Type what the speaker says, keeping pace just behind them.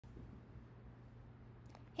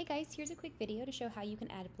Hey guys, here's a quick video to show how you can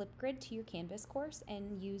add Flipgrid to your Canvas course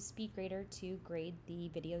and use Speedgrader to grade the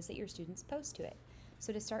videos that your students post to it.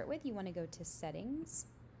 So to start with, you want to go to Settings,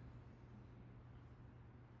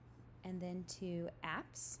 and then to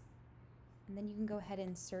Apps, and then you can go ahead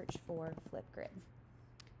and search for Flipgrid.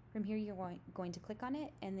 From here, you're going to click on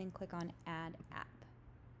it and then click on Add App.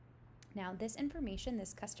 Now this information,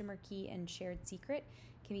 this customer key and shared secret,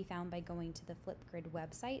 can be found by going to the Flipgrid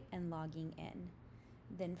website and logging in.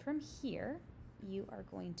 Then from here, you are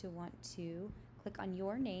going to want to click on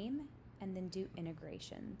your name and then do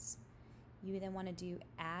integrations. You then want to do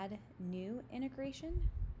add new integration.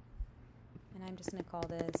 And I'm just going to call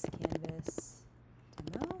this Canvas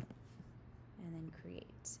demo and then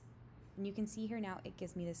create. And you can see here now it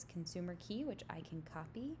gives me this consumer key, which I can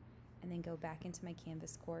copy and then go back into my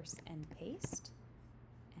Canvas course and paste.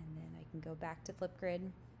 And then I can go back to Flipgrid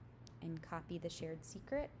and copy the shared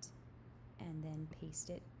secret and then paste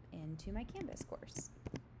it into my Canvas course.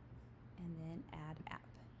 And then add app.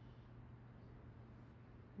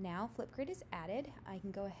 Now Flipgrid is added. I can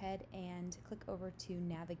go ahead and click over to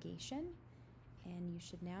navigation, and you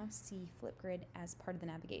should now see Flipgrid as part of the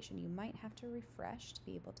navigation. You might have to refresh to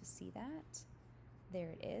be able to see that. There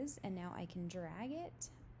it is, and now I can drag it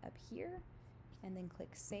up here and then click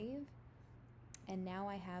save. And now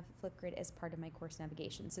I have Flipgrid as part of my course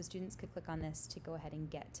navigation. So students could click on this to go ahead and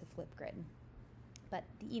get to Flipgrid. But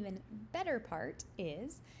the even better part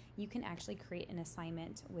is you can actually create an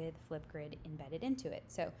assignment with Flipgrid embedded into it.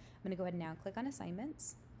 So I'm going to go ahead and now click on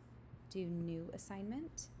assignments, do new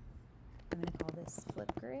assignment. I'm going to call this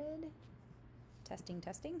Flipgrid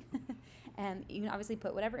testing. And you can obviously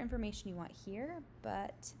put whatever information you want here,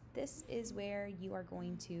 but this is where you are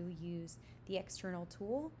going to use the external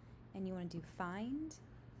tool, and you want to do find,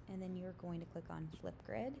 and then you're going to click on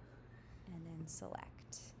Flipgrid and then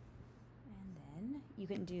select. And then you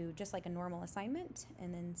can do just like a normal assignment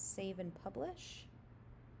and then save and publish.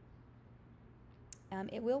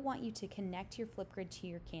 It will want you to connect your Flipgrid to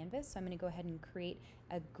your Canvas, so I'm going to go ahead and create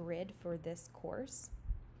a grid for this course.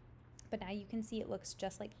 But now you can see it looks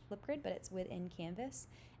just like Flipgrid, but it's within Canvas.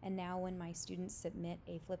 And now when my students submit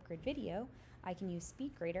a Flipgrid video, I can use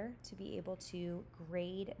Speedgrader to be able to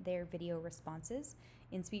grade their video responses.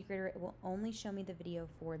 In Speedgrader, it will only show me the video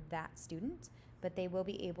for that student, but they will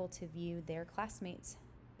be able to view their classmates'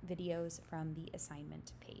 videos from the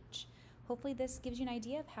assignment page. Hopefully this gives you an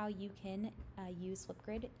idea of how you can use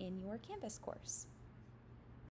Flipgrid in your Canvas course.